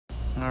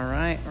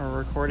night we're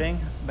recording.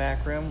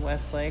 Backroom,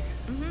 Westlake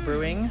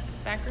Brewing.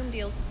 Backroom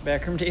deals.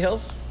 Backroom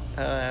Deals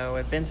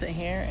with Vincent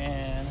here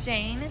and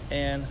Jane.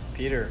 And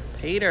Peter.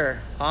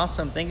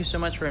 Awesome. Thank you so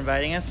much for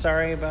inviting us.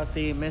 Sorry about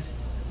the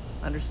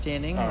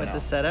misunderstanding with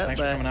the setup.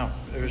 Thanks for coming out.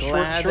 It was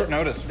glad short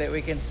notice. That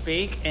we can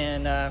speak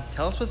and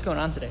tell us what's going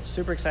on today.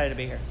 Super excited to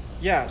be here.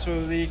 Yeah,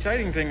 so the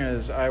exciting thing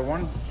is I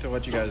wanted to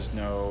let you guys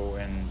know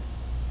and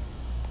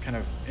kind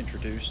of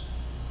introduce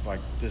like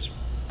this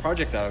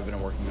project that I've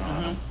been working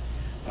on.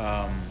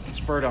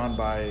 Spurred on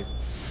by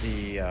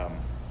the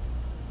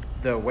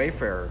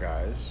Wayfarer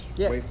guys.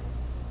 Yes.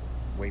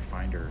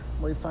 Wayfinder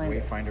No, guys.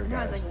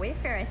 I was like,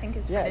 Wayfair, I think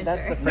is Yeah, furniture.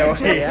 that's the No,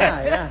 French.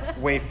 yeah.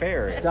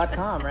 Wayfarer.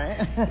 .com,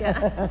 right?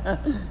 Yeah.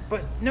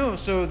 But no,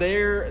 so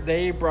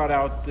they brought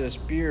out this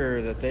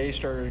beer that they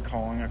started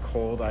calling a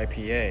cold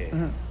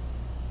IPA,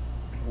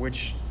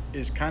 which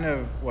is kind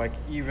of like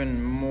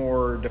even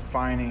more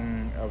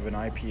defining of an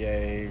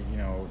IPA, you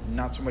know,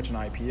 not so much an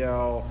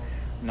IPL,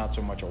 not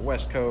so much a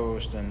West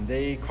Coast, and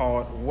they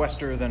call it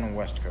Wester than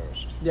West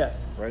Coast.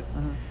 Yes. Right?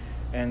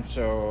 And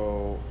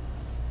so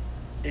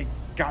it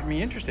got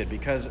me interested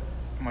because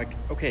I'm like,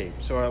 okay,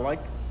 so I like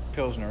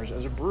Pilsners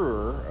as a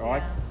brewer.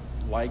 I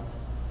like,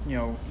 you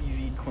know,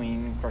 easy,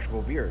 clean,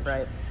 crushable beers.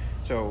 Right.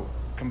 So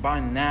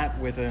combine that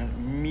with a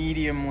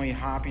mediumly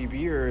hoppy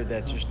beer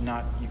that's just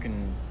not, you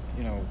can,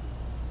 you know,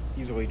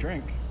 easily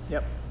drink.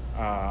 Yep.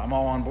 I'm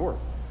all on board.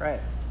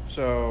 Right.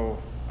 So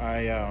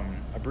I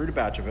brewed a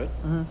batch of it,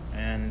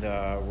 and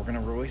we're going to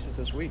release it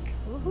this week.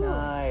 Woohoo.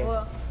 Nice.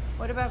 Well,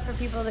 what about for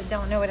people that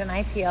don't know what an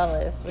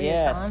IPL is? Will you tell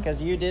Yes, them?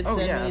 because you did Oh,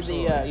 send yeah, me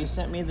absolutely. you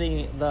sent me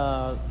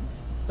the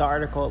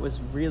article. It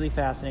was really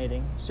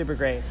fascinating, super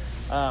great.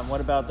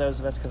 What about those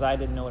of us? Because I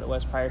didn't know what it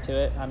was prior to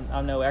it.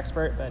 I'm no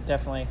expert, but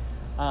definitely,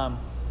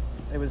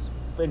 it was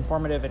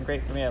informative and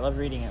great for me. I loved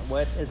reading it.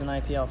 What is an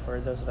IPL for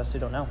those of us who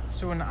don't know?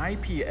 So an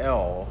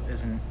IPL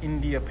is an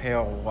India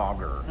Pale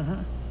Lager.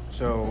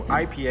 So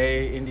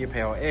IPA, India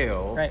Pale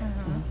Ale. Right.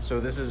 So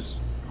this is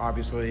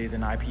obviously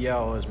an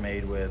IPL is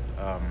made with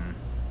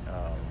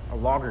a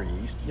lager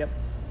yeast. Yep.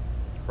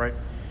 Right.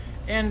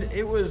 And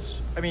it was,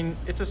 I mean,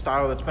 it's a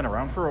style that's been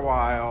around for a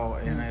while,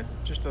 and it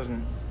just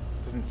doesn't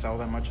sell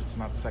that much. It's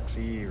not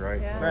sexy,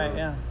 right? Yeah. Right.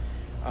 Yeah.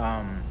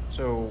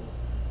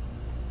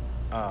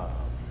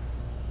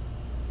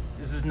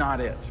 This is not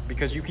it,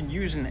 because you can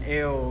use an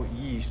ale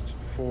yeast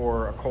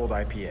for a cold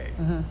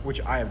IPA, which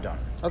I have done.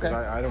 'Cause Okay.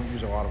 I don't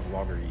use a lot of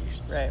lager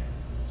yeasts. Right.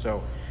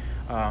 So,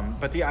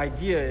 but the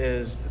idea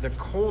is the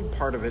cold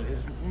part of it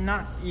is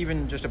not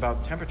even just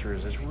about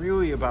temperatures. It's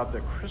really about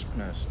the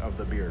crispness of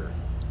the beer,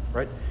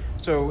 right?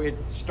 So it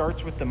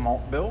starts with the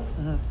malt bill,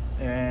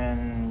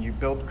 and you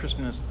build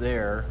crispness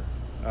there.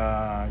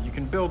 You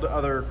can build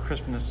other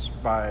crispness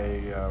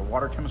by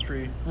water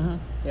chemistry,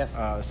 Yes.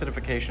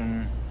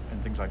 acidification,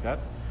 and things like that.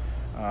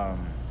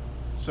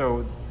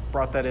 So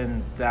brought that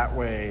in that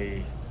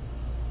way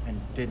and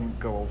didn't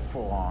go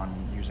full on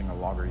using a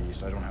lager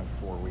yeast. I don't have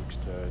 4 weeks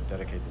to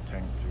dedicate the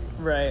tank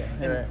to. Right.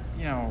 And, Right.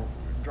 you know,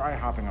 dry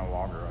hopping a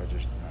lager,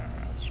 it's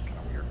kind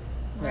of weird.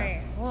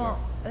 Right. Well,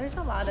 there's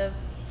a lot of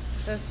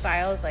those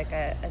styles, like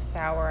a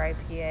sour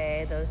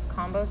IPA, those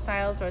combo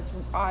styles, where it's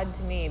odd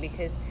to me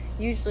because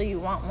usually you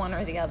want one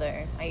or the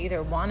other. I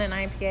either want an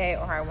IPA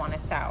or I want a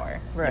sour.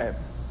 Right.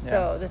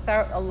 So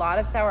a lot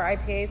of sour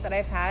IPAs that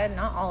I've had,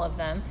 not all of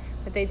them,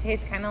 but they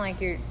taste kind of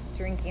like you're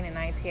drinking an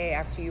IPA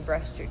after you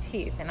brushed your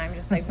teeth, and I'm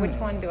just like, which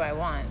one do I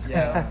want?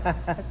 So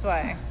that's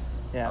why.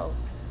 Yeah. Oh,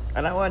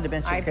 And I wanted to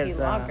mention IP because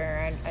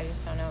lager, I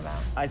just don't know about.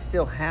 I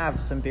still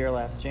have some beer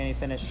left. Janie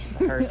finished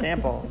her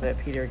sample that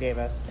Peter gave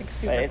us. Like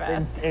super But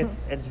fast.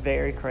 It's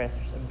very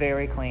crisp,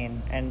 very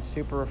clean, and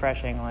super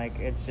refreshing. Like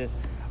it's just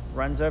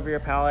runs over your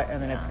palate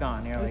and then it's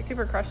gone. You're It was like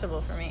super crushable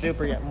for me.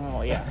 super.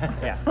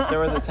 Yeah. So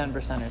are the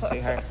 10%ers,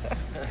 sweetheart.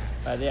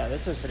 But yeah,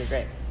 this is pretty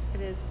great. It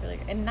is really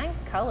good. And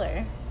nice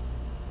color.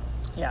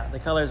 Yeah, the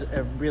colors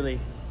are really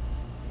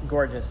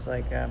gorgeous.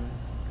 Like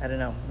I don't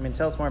know. I mean,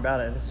 tell us more about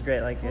it. This is great.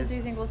 Like, Well, do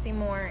you think we'll see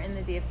more in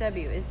the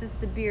DFW? Is this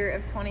the beer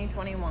of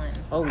 2021?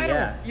 oh I yeah.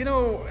 don't, you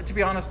know, to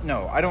be honest,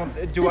 no. I don't.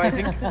 Do I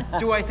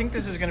think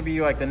this is going to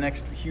be like the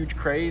next huge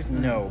craze?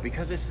 No,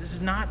 because this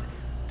is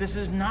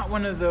not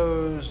one of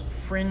those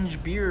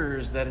fringe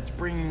beers that it's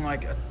bringing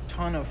like a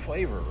ton of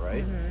flavor,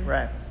 right?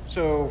 Right.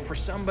 So for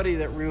somebody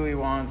that really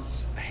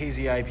wants a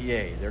hazy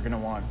IPA, they're going to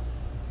want,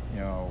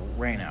 you know,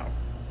 Rain Out,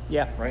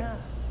 Yeah. right? Yeah.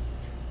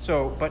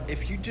 So, but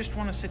if you just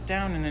want to sit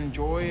down and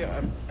enjoy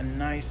a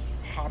nice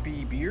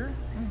hoppy beer,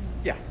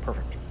 yeah,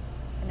 perfect.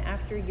 An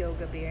after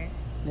yoga beer.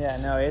 Yeah.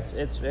 No, it's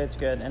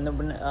good. And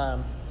the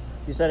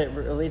you said it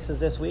releases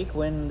this week.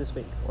 When this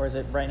week, or is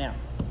it right now?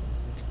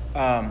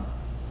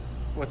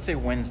 Let's say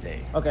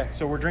Wednesday. Okay.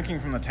 So we're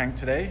drinking from the tank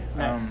today.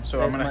 Nice. So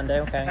Today's I'm gonna.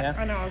 Monday. Okay. Yeah.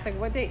 I know. I was like,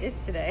 what day is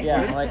today?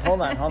 Yeah. I'm like,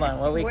 hold on.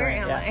 What week Where are we?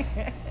 am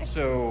Yeah. I?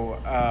 So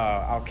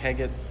I'll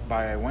keg it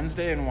by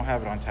Wednesday, and we'll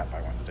have it on tap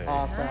by Wednesday.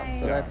 Awesome. Nice.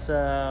 So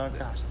Yeah.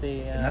 that's the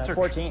And that's our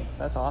 14th.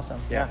 That's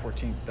awesome. Yeah,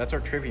 14th. That's our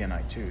trivia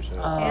night too. So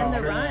And the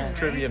Oh, run, yeah. right?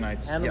 trivia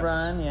nights. And the yes.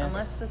 run. Yes.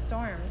 Unless the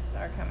storms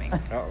are coming.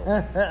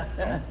 Uh-oh.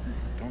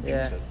 Don't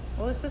Yeah. jinx it.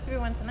 Well, there's supposed to be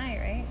one tonight,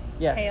 right?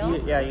 Yes, Hale?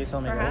 you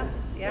told me. Perhaps,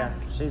 yeah.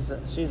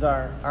 She's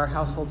our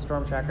household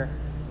storm tracker.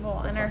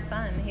 Well, That's and our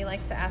fine. son, he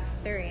likes to ask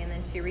Siri, and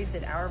then she reads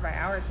it hour by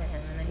hour to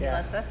him, and then he Yeah.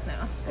 lets us know.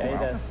 Yeah, he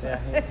does. Yeah,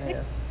 he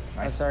does.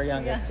 That's our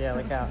youngest. Yeah,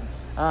 look out.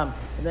 And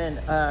then,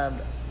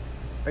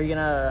 are you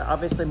gonna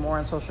obviously more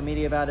on social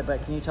media about it?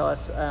 But can you tell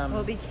us? Will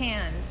it be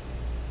canned?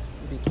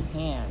 Be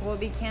canned. Will it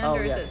be canned, Oh,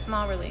 or is yes. it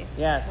small release?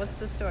 Yes. What's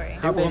the story?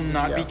 How It will big did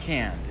not you be go?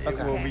 canned. Okay.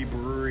 It will Okay. be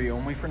brewery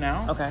only for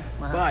now. Okay.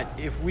 Uh-huh. But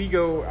if we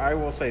go, I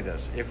will say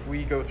this: if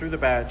we go through the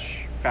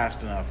batch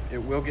fast enough, it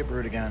will get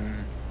brewed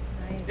again.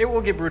 Nice. It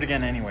will get brewed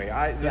again anyway.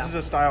 This Yeah. is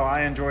a style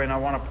I enjoy, and I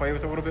want to play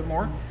with it a little bit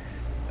more.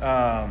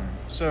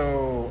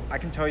 So I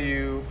can tell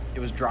you, it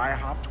was dry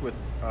hopped with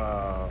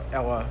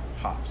Ella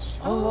hops.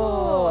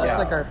 Oh, that's Yeah.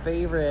 like our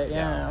favorite. Yeah.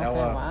 Yeah, Okay.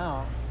 Ella.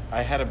 Wow.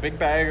 I had a big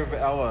bag of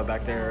Ella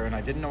back there, and I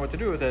didn't know what to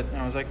do with it.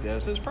 And I was like,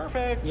 "This is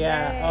perfect."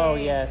 Yeah. Yay. Oh,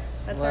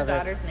 yes. That's Love our it.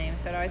 daughter's name,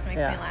 so it always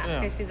makes Yeah. me laugh Yeah.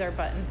 because she's our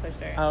button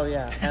pusher. Oh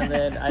yeah, and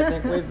then I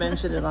think we've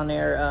mentioned it on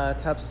air.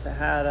 Tubbs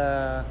had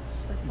a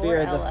The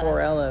beer, the 4Ella.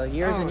 4Ella,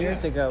 years Oh, and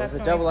years yeah. ago. That's It was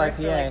when a double we first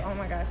were IPA, like, oh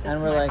my gosh, this and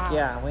is we're my like, hop.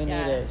 yeah, we need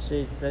Yeah.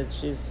 it.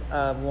 She's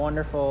a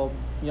wonderful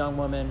young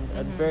woman,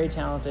 very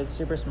talented,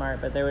 super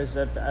smart. But there was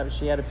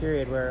she had a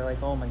period where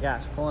like, oh my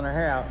gosh, pulling her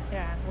hair out.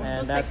 Yeah, well, And she'll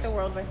take that's- the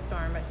world by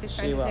storm, but she's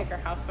trying She to will. take her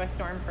house by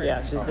storm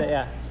first. Yeah,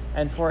 yeah.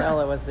 And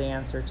 4Ella was the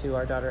answer to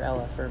our daughter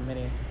Ella for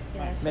many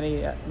Yes.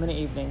 many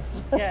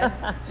evenings.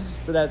 Yes.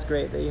 So that's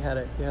great that you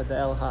had the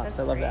Ella hops. That's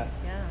I love great. that.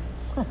 Yeah.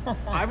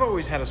 I've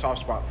always had a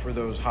soft spot for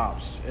those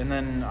hops, and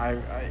then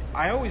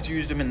I always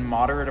used them in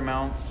moderate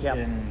amounts Yep.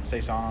 in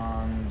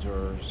saisons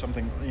or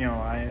something. You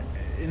know,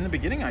 in the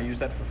beginning I used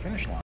that for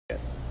finish line.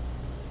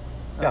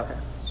 Yeah. Okay.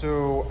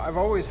 So I've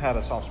always had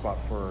a soft spot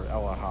for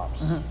Ella hops.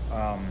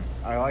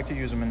 Mm-hmm. I like to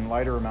use them in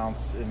lighter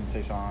amounts in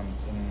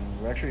saisons,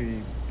 and we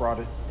actually brought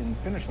it in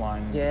finish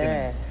line. in the beginning,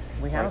 Yes,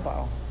 we have a right?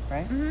 bottle,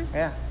 right? Mhm.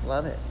 Yeah,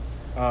 love it.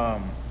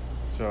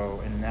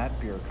 So and that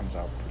beer comes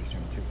out pretty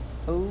soon too.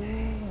 Oh,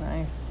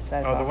 nice.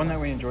 That's The awesome. one that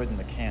we enjoyed in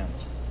the cans.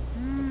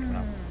 That's coming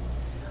out.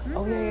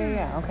 Oh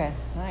yeah. Okay,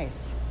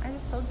 nice. I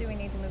just told you we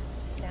need to move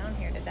down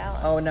here to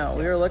Dallas. Oh no,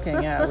 we were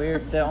looking. Yeah, we were.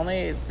 The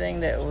only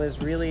thing that was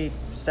really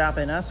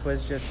stopping us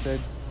was just the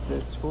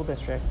school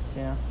districts.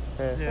 You know.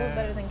 It's still Yeah.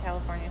 better than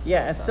California. Yeah,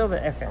 schools, it's so. still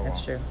been okay. Oh, That's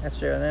wow. true. That's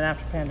true. And then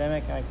after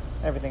pandemic,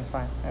 everything's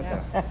fine.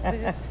 Yeah,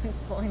 they've just been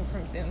schooling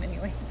from Zoom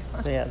anyway. So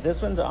So yeah,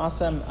 this one's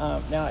awesome.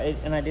 Now,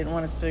 and I didn't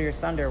want to steal your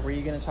thunder. Were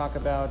you going to talk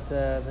about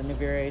the new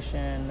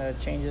variation, the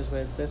changes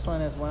with this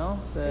one as well?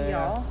 The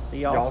Y'all? The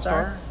Y'all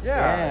Star?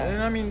 Yeah.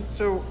 And I mean,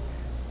 so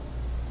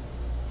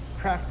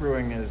craft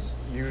brewing is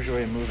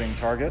usually a moving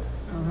target,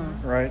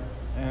 right?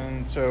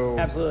 And so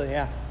Absolutely,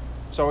 yeah.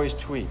 it's always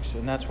tweaks,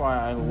 and that's why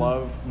I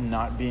love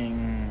not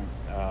being.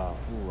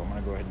 I'm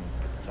gonna go ahead and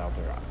put this out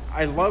there.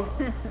 I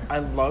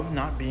love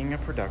not being a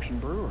production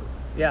brewer.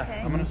 Yeah.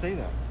 Okay. I'm gonna say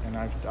that, and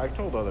I've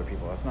told other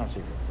people that's not a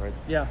secret, right?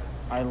 Yeah.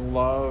 I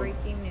love.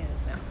 breaking news.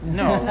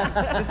 No,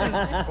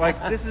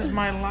 this is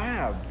my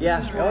lab. Yeah.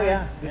 This is where Oh,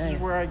 yeah. This Yeah, is yeah.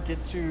 where I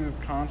get to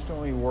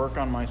constantly work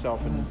on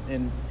myself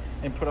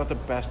and put out the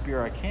best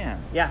beer I can.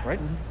 Yeah. Right.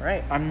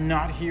 Right. I'm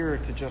not here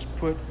to just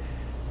put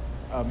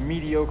a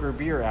mediocre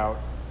beer out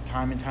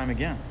time and time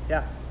again.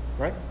 Yeah.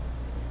 Right.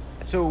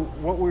 So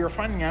what we were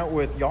finding out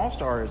with Y'all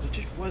Star is it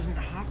just wasn't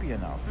hoppy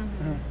enough.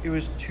 It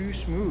was too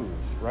smooth,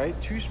 right?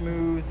 Too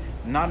smooth,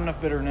 not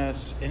enough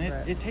bitterness, and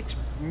Right. it takes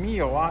me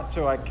a lot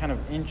to like kind of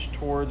inch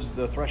towards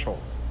the threshold,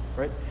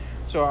 right?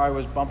 So I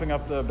was bumping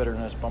up the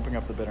bitterness,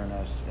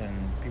 and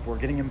people were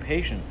getting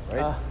impatient,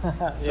 right?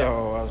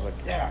 So I was like,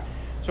 yeah.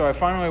 So I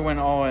finally went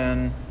all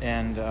in,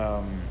 and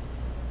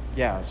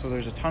so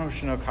there's a ton of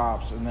Chinook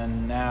hops, and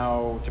then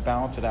now to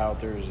balance it out,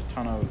 there's a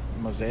ton of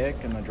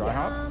Mosaic in the dry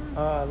hop.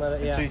 Oh, I love it.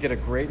 And Yeah. so you get a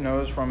great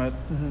nose from it,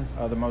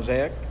 the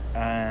Mosaic,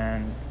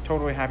 and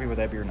totally happy with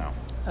that beer now.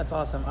 That's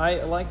awesome.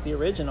 I like the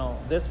original.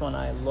 This one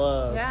I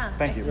love. Yeah,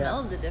 Thank I you.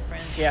 smelled the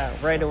difference. Yeah,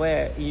 right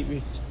away.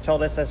 You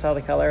told us, I saw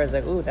the color. I was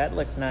like, ooh, that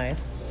looks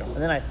nice. And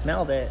then I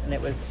smelled it, and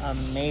it was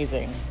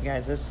amazing.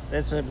 Guys, this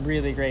is a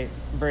really great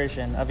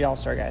version of Y'all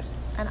Star, guys.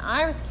 And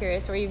I was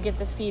curious where you get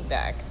the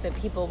feedback that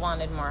people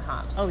wanted more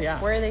hops. Oh, yeah.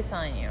 Where are they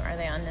telling you? Are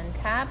they on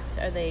Untapped?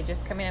 Are they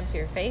just coming up to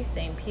your face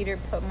saying, Peter,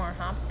 put more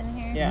hops in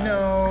here? Yeah.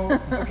 No.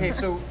 Okay,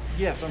 so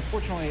yes,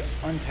 unfortunately,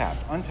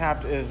 Untapped.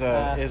 Untapped is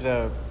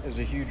a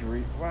huge.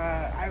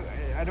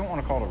 I don't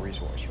want to call it a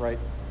resource, right?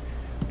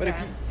 But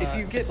Yeah. if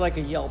you get it's like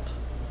a Yelp,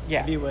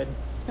 yeah, if you would.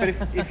 but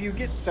if you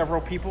get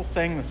several people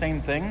saying the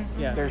same thing,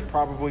 Yeah. there's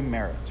probably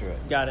merit to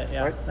it. Got it.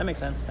 Yeah, Right? that makes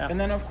sense. Yeah. And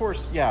then of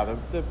course, yeah,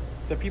 the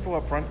people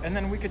up front, and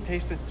then we could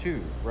taste it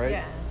too, right?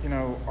 Yeah. You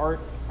know,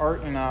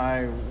 Art and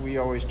I, we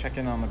always check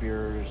in on the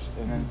beers,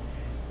 and then,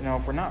 you know,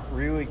 if we're not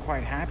really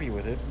quite happy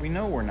with it, we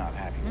know we're not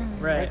happy with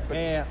it, Right. But,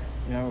 Yeah.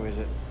 you know, is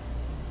it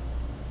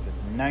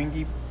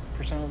 90%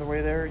 of the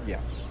way there?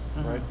 Yes,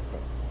 right? But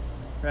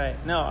Right.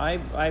 No, I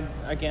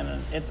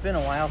again, it's been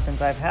a while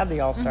since I've had the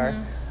All Star,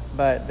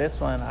 but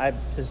this one,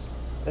 it's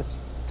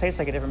tastes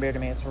like a different beer to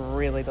me. It's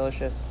really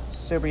delicious,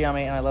 super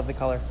yummy, and I love the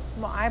color.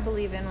 Well, I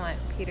believe in what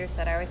Peter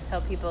said. I always tell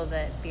people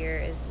that beer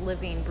is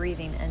living,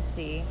 breathing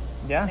entity.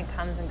 Yeah. And it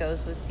comes and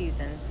goes with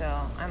seasons. So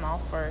I'm all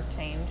for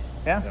change.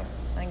 Yeah. Yeah.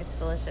 I think it's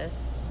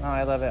delicious. Oh,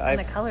 I love it. And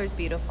the color's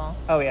beautiful.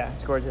 Oh yeah,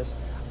 it's gorgeous.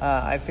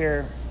 I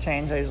fear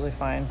change. I usually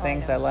find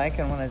things I like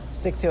and want to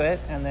stick to it,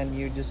 and then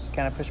you just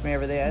kind of push me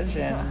over the edge,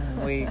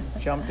 and we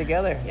jump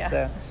together. Yeah.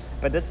 So,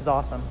 but this is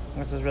awesome.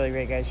 This is really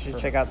great, guys. You should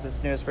check out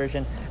this newest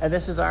version. And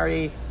this is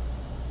already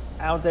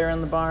out there in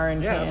the bar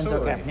and Yeah, cans.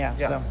 absolutely. Okay, yeah.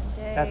 Yeah. So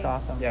Yay. that's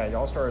awesome. Yeah,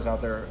 Y'all Star is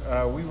out there.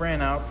 We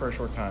ran out for a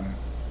short time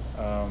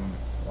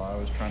while I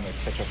was trying to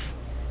catch up.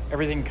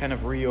 Everything kind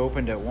of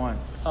reopened at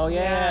once. Oh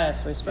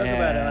yes, we spoke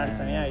about it last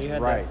time. Yeah, you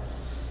had right.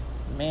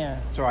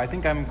 Man. So I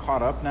think I'm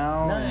caught up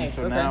now. Nice, And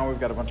so okay. now we've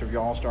got a bunch of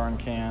Y'all Star in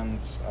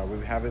cans.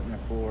 We have it in the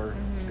cooler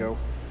to go.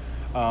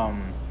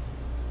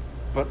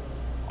 But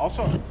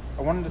also,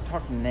 I wanted to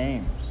talk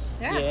names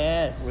Yeah.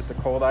 Yes. with the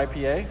cold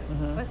IPA.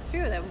 That's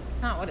true.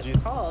 That's not what it's Did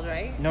you- called,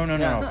 right? No,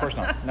 Yeah. of course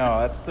not. No,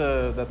 that's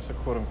the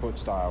quote unquote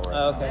style right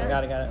Oh, okay, now.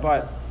 got it.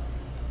 But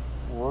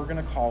we're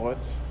gonna call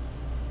it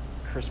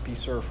Crispy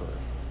Surfer.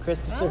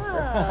 Crispy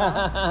Surfer.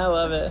 Ah, I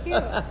love it.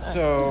 Cute.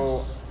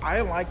 So I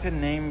like to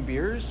name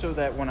beers so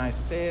that when I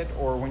say it,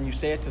 or when you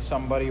say it to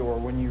somebody, or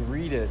when you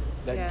read it,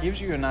 that Yeah.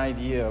 gives you an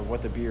idea of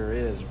what the beer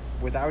is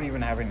without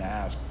even having to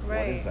ask,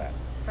 Right. what is that?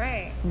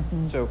 Right.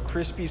 So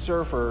Crispy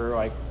Surfer,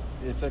 like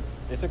it's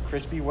a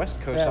crispy West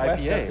Coast Yeah,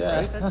 West IPA, Coast, yeah.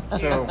 right? That's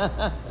cute.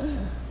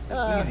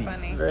 So it's easy.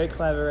 Funny. Very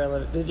clever. I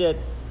love it. Did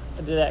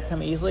that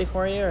come easily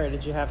for you, or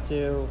did you have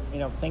to,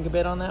 think a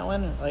bit on that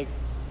one? Like,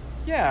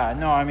 Yeah,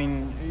 no, I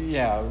mean,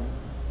 yeah,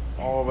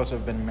 all of us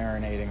have been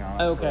marinating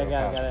on it Okay, for the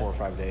got it, past got it. 4 or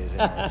 5 days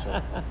anyway.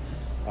 So,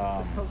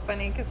 It's so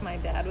funny because my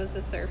dad was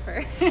a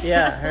surfer.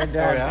 yeah, her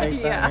dad, yeah?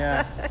 big time,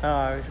 yeah.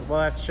 Oh, we'll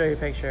have to show you a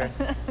picture.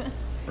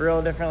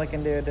 Real different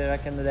looking dude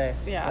back in the day.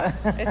 Yeah.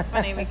 It's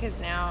funny because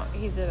now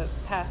he's a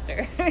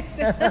pastor.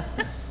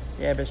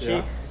 Yeah, but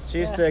Yeah. she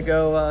used to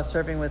go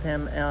surfing with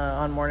him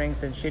on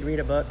mornings, and she'd read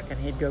a book, and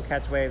he'd go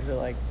catch waves at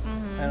like, I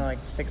don't know, like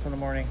 6 in the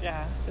morning.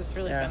 Yeah, so it's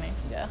really Yeah. funny.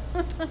 Yeah.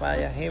 Wow,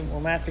 yeah,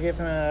 we'll have to give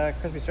him a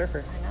Crispy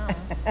Surfer. I know.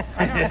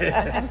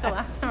 I think the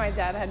last time my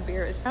dad had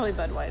beer, it was probably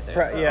Budweiser.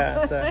 so.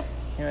 Yeah, so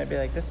he might be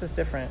like, this is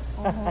different.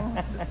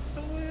 this is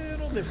a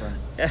little different.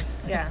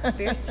 Yeah,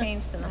 beer's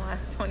changed in the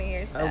last 20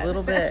 years. A Dad.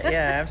 little bit,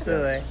 yeah,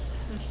 absolutely.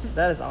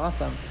 That is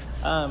awesome.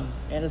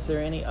 And is there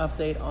any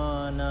update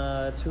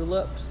on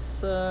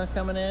tulips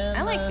coming in?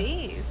 I like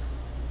these.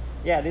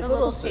 Yeah, these The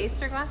little s-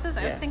 taster glasses.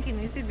 I was yeah. thinking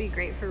these would be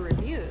great for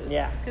reviews.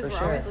 Yeah, because for we're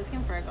sure. always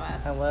looking for a glass.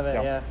 I love it.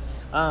 Yeah.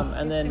 Yeah.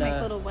 And We then should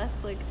make little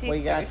Westlake tasters. we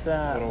got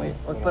Little- we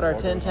little put our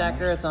logos tin on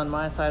tacker. them. It's on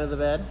my side of the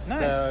bed. Nice.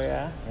 So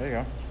yeah, There you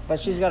go. but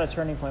she's got a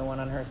turning point one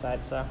on her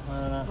side. So I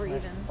don't know. We're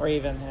even. We're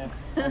even.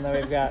 Yeah. And then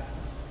we've got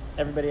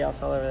everybody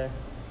else all over there.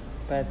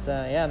 But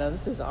yeah, no,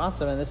 this is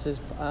awesome, and this is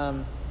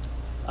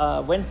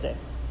Wednesday.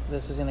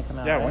 This is going to come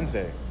out. Yeah, right?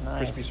 Wednesday. Nice.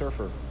 Crispy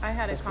Surfer. I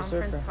had a Crispy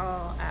conference Surfer.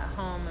 call at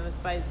home. It was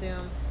by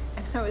Zoom.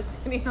 And I was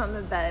sitting on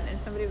the bed,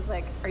 and somebody was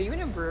like, "Are you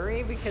in a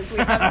brewery? Because we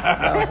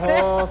have The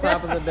whole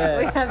top of the bed.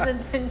 we have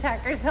the tin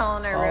tacker cell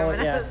in our Oh, room."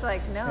 And yeah. I was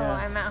like, "No, Yeah.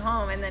 I'm at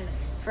home." And then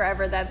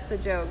forever, that's the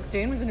joke.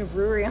 Jane was in a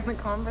brewery on the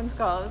conference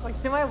call. I was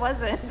like, "No, I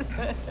wasn't."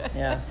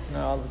 Yeah, no,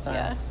 all the time.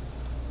 Yeah,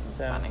 it's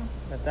So, funny.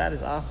 But that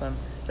is awesome.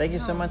 Thank you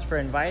so Oh. much for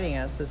inviting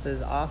us. This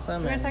is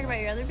awesome. Do you want and- to talk about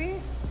your other beer,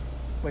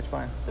 which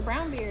one? the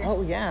brown beer?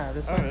 Oh yeah,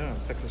 this Oh one. yeah,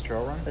 Texas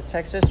Trail Run. The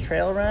Texas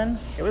Trail Run.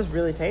 It was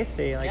really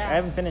tasty. Like Yeah. I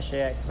haven't finished it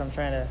yet because I'm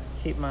trying to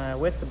keep my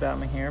wits about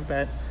me here.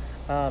 But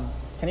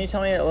can you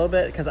tell me a little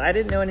bit? Because I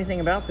didn't know anything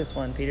about this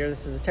one, Peter.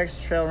 This is a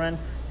Texas Trail Run.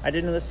 I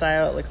didn't know the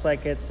style. It looks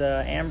like it's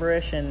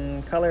amberish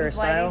in color It or was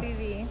light style.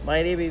 ABV.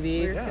 Light We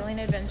ABV. were feeling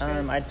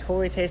adventurous. I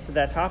totally tasted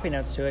that toffee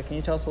notes to it. Can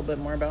you tell us a little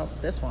bit more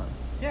about this one?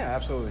 Yeah,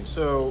 absolutely.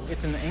 So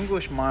it's an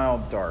English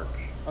mild dark.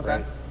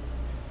 Okay.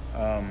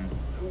 Right?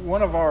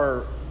 One of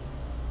our,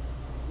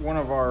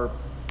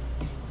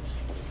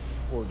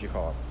 what would you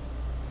call it?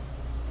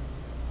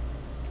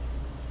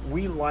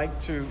 We like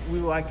to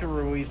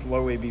release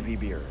low ABV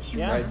beers,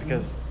 Yeah. right?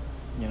 Because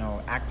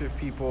active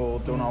people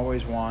don't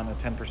always want a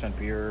 10%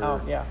 beer. Oh,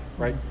 yeah.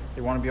 Right?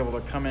 They want to be able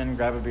to come in,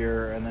 grab a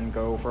beer, and then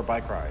go for a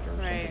bike ride or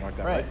something Right. like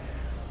that. Right. Right.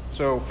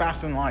 So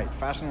Fast and Light.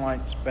 Fast and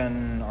Light's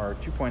been our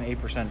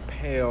 2.8%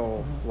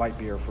 pale light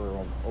beer for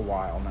a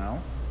while now,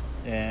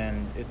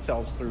 and it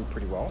sells through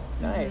pretty well.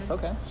 Nice.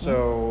 Okay.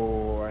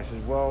 So I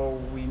said, well,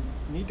 we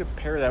need to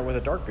pair that with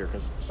a dark beer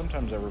because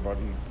sometimes everybody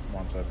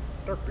wants a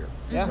dark beer.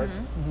 Yeah. Right?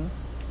 Mm-hmm.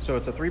 So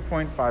it's a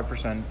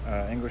 3.5%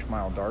 English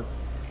mild dark,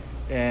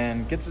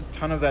 and gets a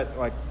ton of that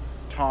like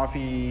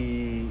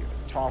toffee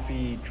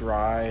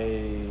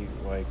dry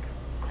like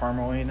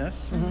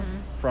carameliness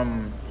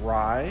from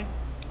rye.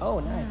 Oh,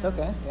 nice.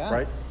 Okay. Yeah.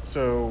 Right.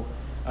 So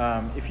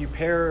if you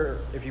pair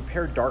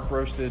dark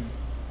roasted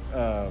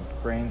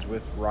grains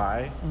with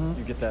rye,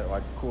 you get that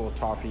like cool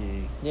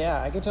toffee.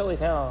 Yeah, I could totally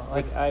tell.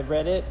 Like I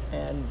read it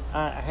and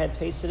I had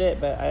tasted it,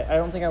 but I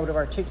don't think I would have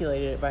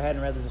articulated it if I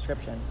hadn't read the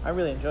description. I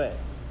really enjoy it.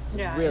 It's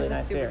yeah, a really it was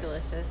nice super beer.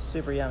 delicious.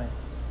 Super yummy.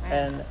 I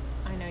And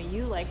I know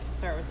you like to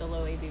start with the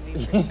low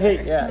ABV for sure.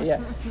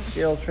 yeah.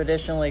 She'll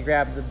traditionally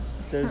grab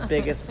the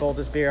biggest,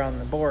 boldest beer on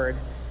the board.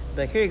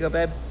 Be like, here you go,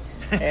 babe.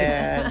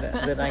 And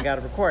then I got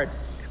to record.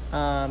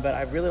 But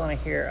I really want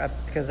to hear,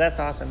 because that's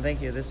awesome.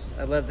 Thank you.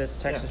 I love this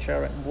Texas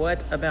Trail.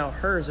 What about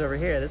hers over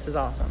here? This is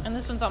awesome. And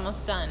this one's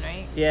almost done,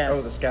 right? Yes.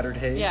 Oh, the Scattered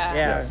Haze? Yeah.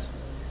 Yes.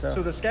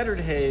 So the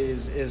Scattered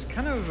Haze is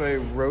kind of a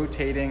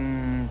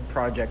rotating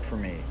project for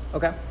me,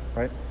 okay.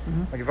 right?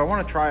 Mm-hmm. Like if I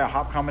want to try a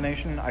hop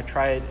combination, I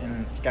try it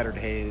in Scattered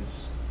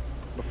Haze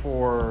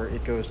before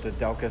it goes to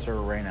Delcus or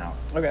Rain Out.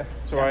 Okay.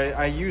 So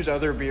I use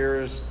other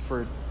beers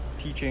for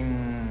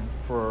teaching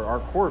for our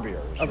core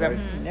beers, Okay. right?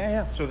 Mm-hmm.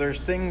 Yeah. So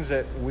there's things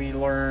that we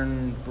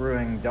learned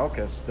brewing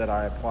Delcus that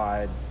I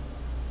applied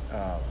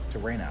to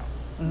Rain Out.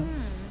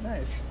 Mm-hmm.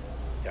 Nice.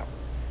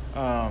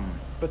 Yeah.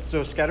 But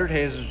so Scattered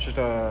Haze is just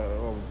a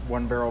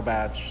one barrel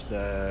batch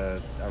that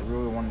I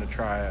really wanted to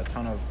try a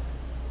ton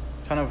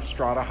of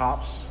Strata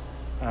hops.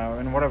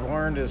 And what I've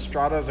learned is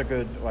Strata is a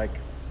good like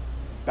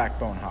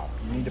backbone hop.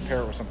 You need to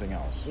pair it with something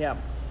else. Yeah.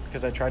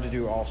 Because I tried to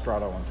do all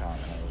Strata one time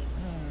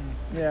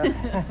and it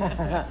was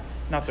Yeah.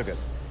 not so good.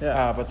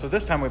 Yeah. But so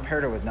this time we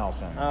paired it with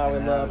Nelson. Oh, we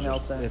and love it was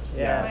Nelson. It's,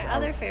 Yeah. it's My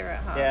other favorite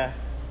hop. Yeah.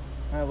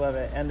 I love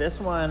it. And this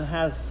one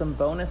has some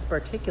bonus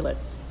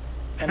particulates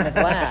in the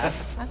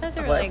glass. I thought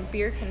they were But- like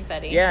beer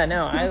confetti. Yeah,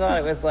 no, I thought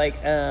it was like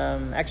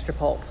extra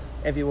pulp,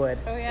 if you would.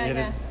 Oh yeah, It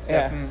is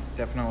Yeah.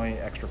 definitely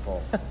extra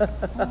pulp.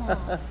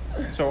 Oh.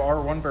 So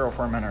our one barrel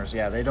fermenters,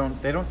 they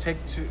don't take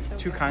too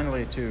good.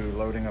 kindly to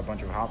loading a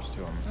bunch of hops to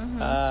them. Mm-hmm.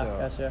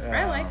 Gotcha.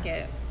 I like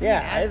it. Yeah,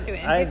 It adds to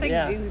it. It tastes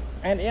like juice.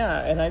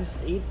 And I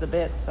just eat the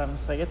bits. I'm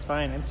just like, it's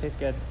fine. It tastes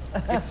good.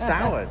 It's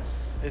salad.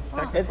 It's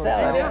technically It's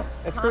salad. salad.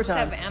 It's Hops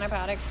have croutons.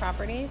 antibiotic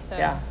properties, so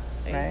Yeah,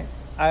 they- right.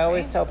 I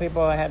always right? tell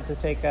people I had to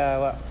take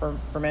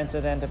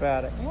fermented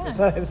antibiotics. Yeah. That's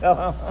what I tell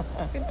them.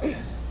 It's good too.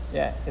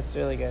 Yeah, it's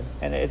really good,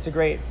 and it's a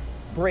great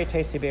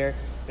tasty beer.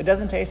 It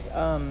doesn't taste.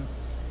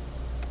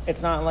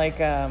 It's not like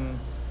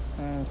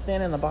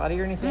thin in the body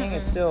or anything.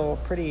 It's still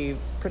pretty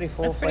full It's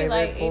pretty flavored,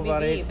 light full ABV,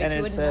 bodied, but and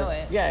you it's wouldn't know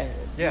it. Yeah,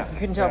 Yeah. You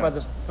couldn't tell Yeah, by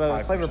it's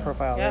the flavor 5%.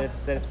 profile Yeah,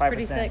 that it's it's 5%.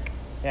 pretty thick.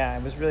 Yeah,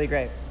 it was really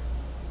great.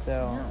 So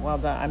Yeah. well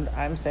done.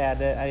 I'm sad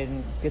that I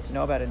didn't get to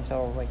know about it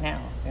until like now.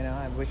 You know,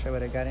 I wish I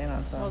would have got in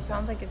on some. Well, it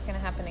sounds like it's going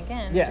to happen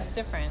again, Yes. just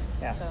different.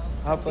 Yes. So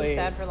Hopefully- don't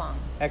be sad for long.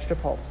 extra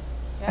pulp.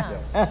 Yeah.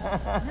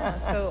 Yes.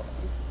 No, so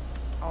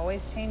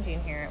always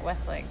changing here at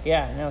Westlake.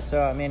 Yeah, no,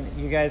 so I mean,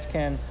 you guys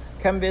can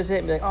come visit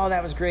and be like, oh,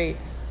 that was great.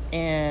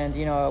 And,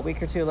 you know, a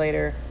week or two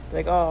later, be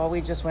like, oh,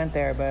 we just went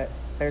there. But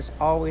there's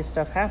always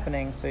stuff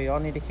happening, so you all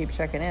need to keep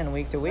checking in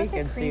week to week What's a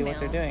and see cream what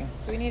they're ale? doing.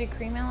 Do we need a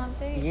cream ale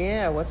update?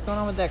 Yeah, what's going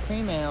on with that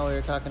cream ale we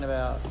were talking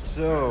about?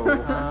 So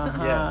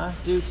yes,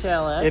 Do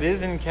tell us. it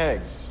is in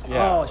kegs.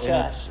 Yeah. Oh, and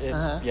shucks. It's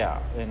Uh-huh. yeah,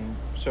 and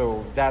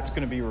so that's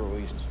going to be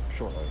released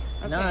shortly.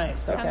 Okay,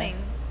 Nice, okay. Coming.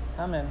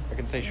 Coming I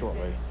can say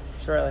shortly.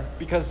 shortly.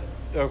 Because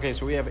okay,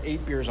 so we have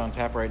 8 beers on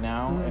tap right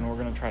now, and we're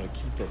going to try to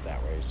keep it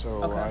that way.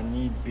 So Okay. I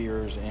need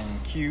beers in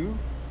queue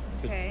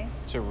Okay.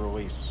 to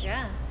release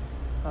Yeah.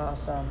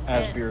 Awesome.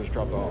 as And- beers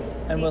drop off.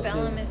 And Deep we'll see.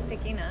 Ellum is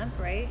picking up,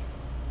 right?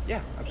 Yeah,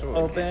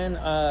 absolutely. Open.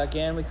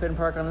 Again, we couldn't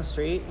park on the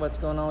street. What's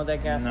going on with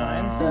that gas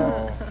line? So,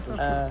 No, those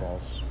uh,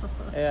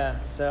 goofballs. yeah,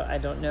 so I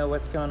don't know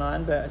what's going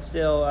on, but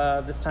still,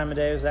 this time of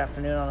day, it was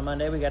afternoon on a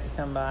Monday, we got to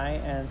come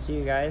by and see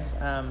you guys.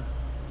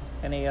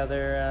 Any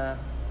other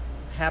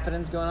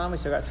happenings going on? We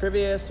still got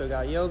trivia, still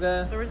got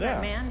yoga. There was Yeah.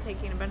 that man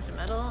taking a bunch of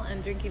metal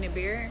and drinking a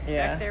beer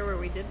Yeah. back there where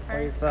we did park.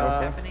 We That was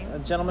saw happening. a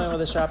gentleman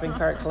with a shopping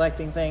cart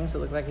collecting things. It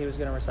looked like he was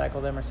going to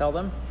recycle them or sell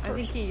them. I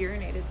think he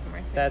urinated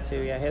somewhere too. That too,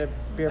 yeah. Hit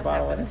a beer That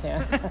bottle in his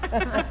hand.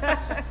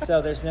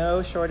 So there's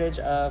no shortage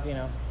of,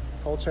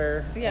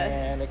 culture Yes.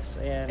 and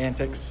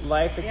Antics.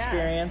 life Yeah.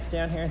 experience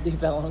down here in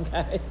Deep Ellum,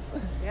 guys.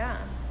 Yeah.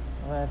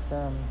 But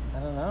I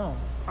don't know.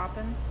 It's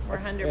popping. We're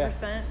That's-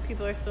 100%.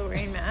 People are still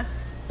wearing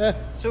masks.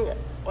 So,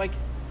 like,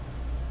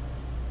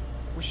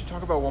 we should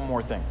talk about one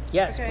more thing.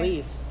 Yes, Okay.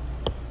 please.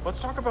 Let's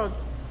talk about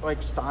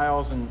like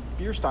styles and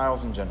beer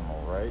styles in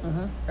general, right?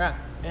 Mm-hmm. Yeah.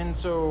 And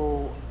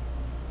so,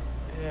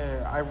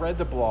 I read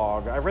the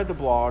blog. I read the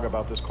blog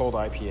about this cold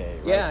IPA.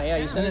 Right? Yeah,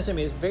 you sent it to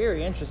me. It's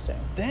very interesting.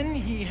 Then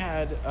he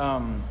had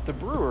the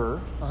brewer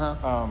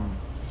Uh-huh.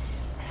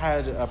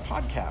 had a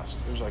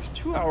podcast. It was like a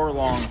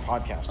 2-hour-long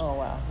podcast. Oh,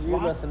 wow. You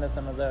Lot- listen to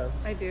some of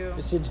those. I do.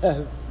 She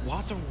does.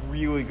 Lots of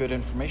really good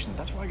information.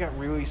 That's why I got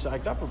really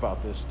psyched up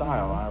about this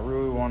style. Mm-hmm. I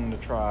really wanted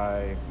to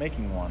try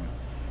making one.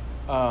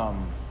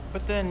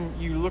 But then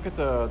you look at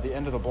the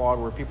end of the blog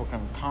where people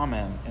can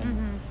comment,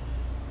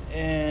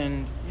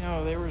 and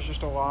there was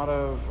just a lot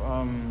of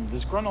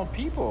disgruntled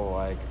people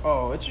like,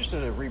 oh, it's just a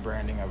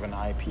rebranding of an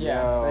IPO.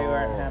 Yeah, they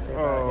weren't happy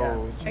about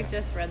it, yeah. I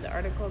just read the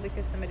article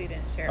because somebody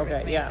didn't share it with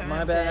Okay, me. yeah, so I my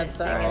have bad. to dig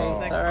Sorry, into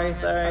the sorry, comment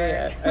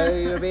sorry. part. I owe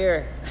you a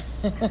beer.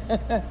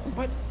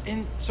 But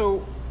and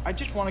so I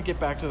just want to get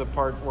back to the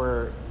part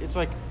where it's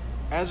like,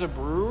 as a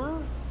brewer,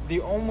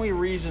 the only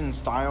reason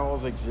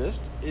styles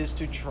exist is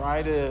to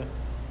try to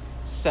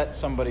set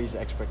somebody's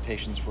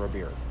expectations for a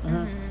beer,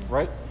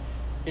 right?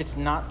 It's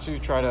not to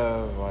try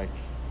to like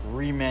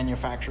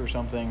remanufacture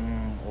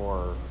something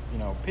or,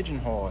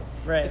 pigeonhole it.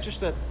 Right. It's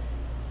just that,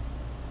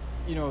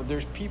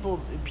 there's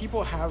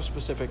people have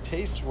specific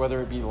tastes,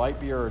 whether it be light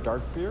beer or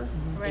dark beer,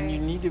 and you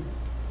Right. need to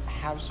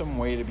have some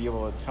way to be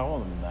able to tell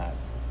them that,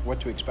 what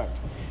to expect.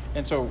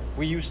 And so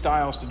we use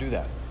styles to do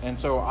that. And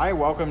so I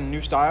welcome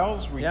new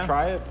styles. We Yeah.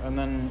 try it, and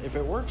then if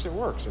it works, it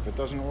works. If it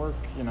doesn't work,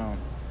 no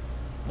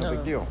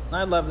big deal.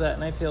 I love that,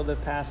 and I feel the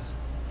past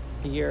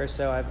year or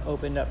so I've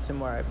opened up to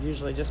more. I've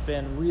usually just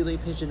been really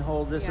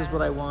pigeonholed. This is Yeah.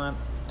 what I want.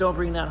 Don't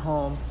bring that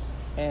home.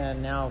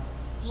 And now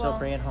she'll Well-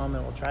 bring it home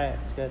and we'll try it.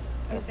 It's good.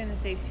 I was going to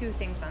say two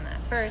things on that.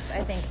 First,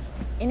 I think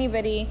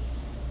anybody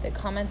that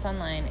comments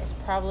online is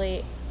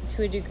probably,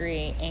 to a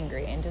degree,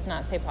 angry and does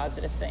not say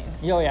positive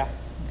things. Oh yeah,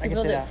 I can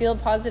People see that that. feel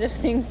positive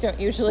things don't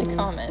usually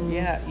comment.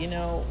 Yeah,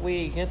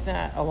 we get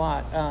that a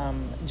lot.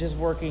 Just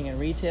working in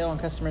retail and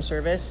customer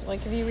service.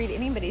 Like if you read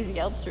anybody's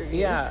Yelp's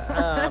reviews.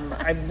 Yeah,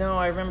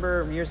 I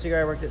remember years ago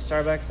I worked at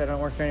Starbucks. I don't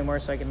work there anymore,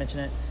 so I can mention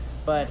it.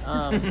 But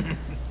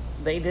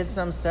they did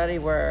some study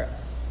where,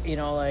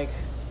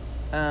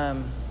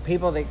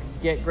 people that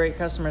get great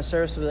customer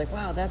service will be like,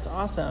 "Wow, that's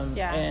awesome,"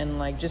 Yeah.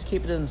 and just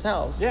keep it to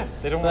themselves. Yeah,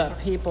 they don't want But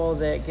to- people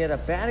that get a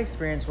bad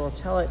experience will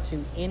tell it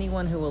to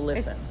anyone who will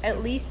It's listen.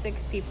 at least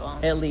 6 people.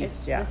 At least,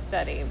 it's yeah. The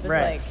study it was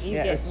Right. like you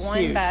Yeah, get it's one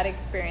huge. bad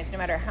experience, no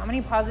matter how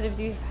many positives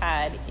you've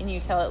had, and you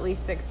tell at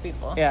least 6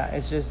 people. Yeah,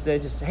 it's just they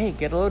just hey,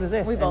 get a load of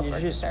this. We and both you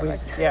worked at just,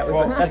 Starbucks.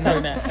 Well, that's how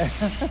we met.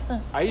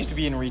 I used to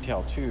be in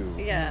retail too,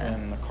 Yeah.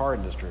 in the car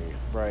industry,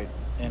 right?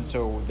 And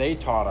so they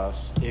taught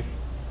us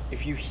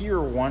if you hear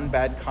one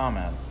bad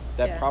comment,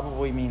 that Yeah.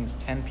 probably means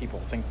 10 people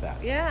think that.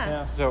 Yeah.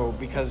 Yeah. So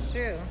because It's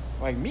true.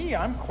 like me,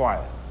 I'm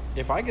quiet.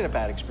 If I get a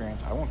bad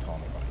experience, I won't tell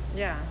anybody.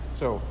 Yeah.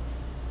 So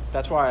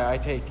that's why I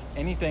take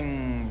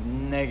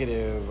anything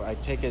negative, I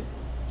take it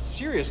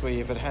seriously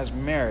if it has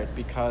merit,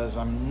 because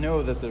I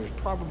know that there's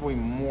probably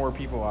more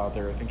people out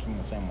there thinking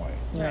the same way.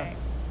 Yeah. Right.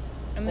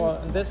 And then,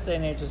 Well, in this day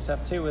and age of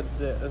stuff too, with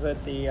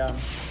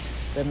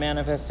the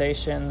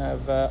manifestation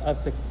of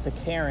the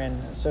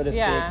Karen, so to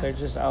Yeah. speak, there's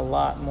just a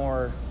lot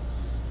more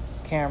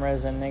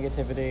cameras and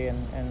negativity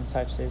and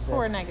such these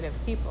for days. negative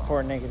people.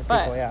 For negative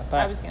But people, yeah. But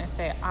I was going to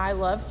say, I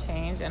love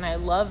change and I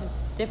love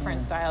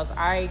different styles.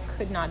 I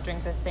could not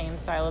drink the same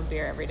style of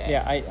beer every day.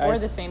 Yeah, or I-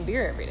 the same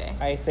beer every day.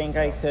 I think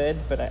I could,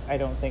 but I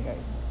don't think I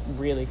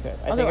really could.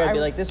 I Although think I'd be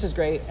I- like, this is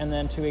great, and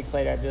then 2 weeks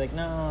later I'd be like,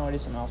 no, I want to do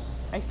something else.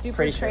 I super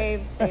Pretty sure.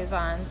 crave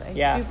saisons. I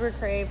Yeah. super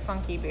crave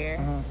funky beer,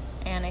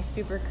 and I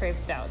super crave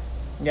stouts.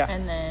 Yeah.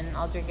 And then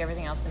I'll drink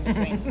everything else in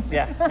between.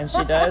 Yeah, and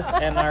she does,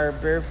 and our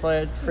beer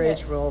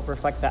fridge will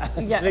reflect that.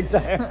 It's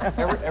Yes. big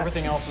time.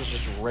 Everything else is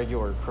just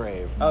regular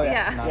crave. Oh Yeah.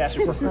 yeah, Not yeah.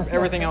 super crave.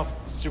 Everything else,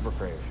 super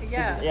crave.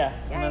 Yeah. Yeah,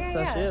 and that's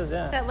how she is,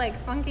 yeah. That like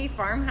funky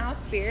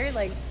farmhouse beer,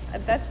 like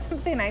that's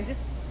something I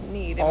just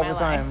need in All my the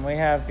time. life. We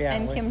have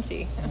And we-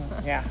 kimchi.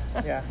 Yeah,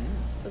 yeah.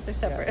 Those are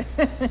separate.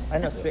 I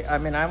know. I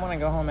mean, I want to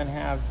go home and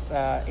have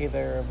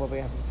either what we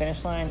have, the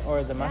Finish Line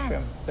or the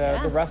mushroom, the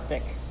Yeah.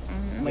 rustic.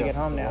 When we Yes, get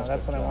home the now, rustic,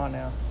 that's what I yeah. want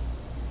now.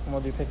 And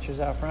we'll do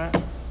pictures out front,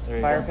 There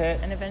you fire go. pit.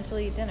 And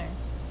eventually eat dinner.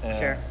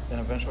 Sure. And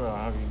eventually I'll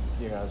have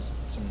you guys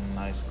some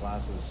nice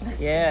glasses.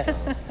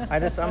 Yes,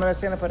 I'm just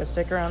gonna put a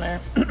sticker on there,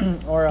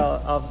 or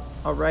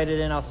I'll write it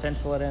in. I'll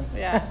stencil it in.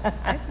 Yeah.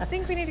 I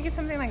think we need to get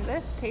something like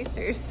this,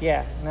 tasters.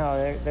 Yeah.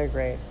 No, they're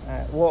great.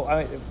 We'll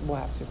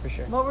have to for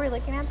sure. What were we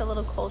looking at? The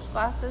little Kolsch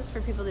glasses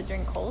for people that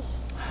drink Kolsch?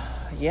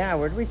 Yeah.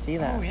 Where did we see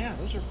that? Oh yeah,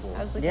 those are cool.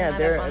 I was looking Yeah, that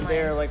they're up online.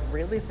 they're like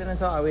really thin and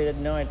tall. We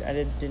didn't know. I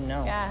didn't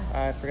know. Yeah.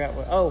 I forgot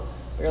what. Oh,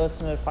 we were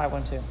listening to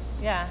 512.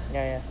 Yeah.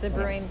 Yeah. The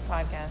That's- brewing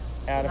podcast.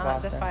 Out of not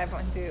Boston. the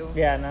 512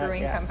 Yeah, not-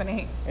 brewing yeah.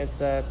 company.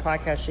 It's a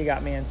podcast she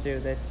got me into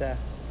that,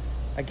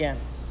 again,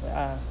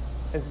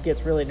 it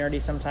gets really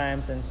nerdy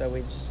sometimes, and so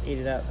we just eat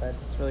it up, but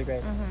it's really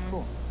great. Mm-hmm.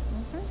 Cool.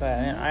 But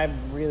man, I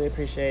really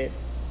appreciate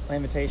the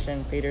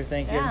invitation, Peter.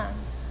 Thank you. Yeah.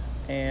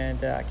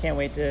 And I can't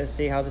wait to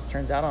see how this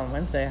turns out on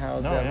Wednesday, how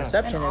No, the yeah.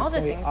 reception And is. all It's the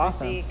going to be things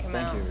awesome. we see come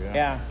Thank out you.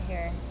 Yeah.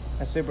 here.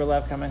 I super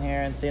love coming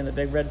here and seeing the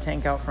big red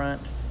tank out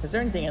front. Is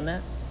there anything in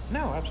that?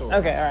 No, absolutely.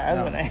 Okay, all right. I was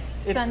No. going to.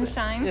 It's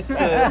Sunshine. It's the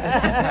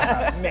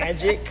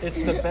Magic.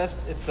 it's the best.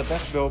 It's the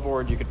best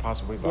billboard you could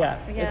possibly buy. Yeah,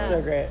 it's Yeah.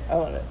 so great. I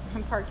love it.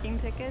 Parking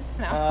tickets?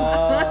 No.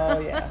 Oh,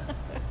 yeah.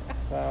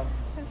 So.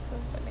 That's so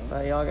funny.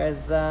 But y'all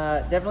guys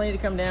definitely need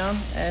to come down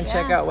and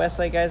check Yeah. out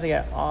Westlake, guys. They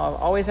got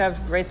always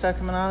have great stuff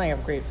coming on. They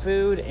have great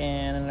food,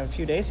 and in a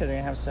few days here they're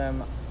gonna have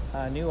some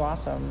new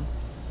awesome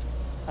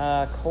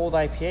cold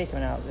IPA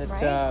coming out. That,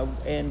 Right.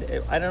 and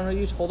I don't know.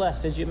 You told us.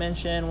 Did you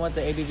mention what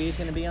the ABV is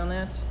going to be on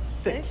that?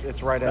 6.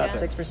 It's right About at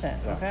 6%.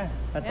 Yeah. Okay,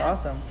 that's Yeah.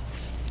 awesome.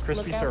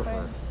 Crispy Look out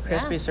Surfer. for-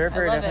 Crispy Yeah, Surfer,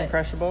 I love definitely it.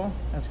 crushable.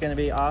 That's going to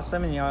be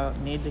awesome, and y'all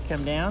need to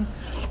come down.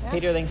 Yeah.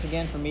 Peter, thanks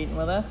again for meeting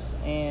with us,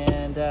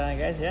 and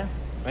guys, yeah,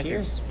 Thank you.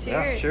 cheers.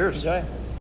 Yeah, Cheers. cheers. Enjoy.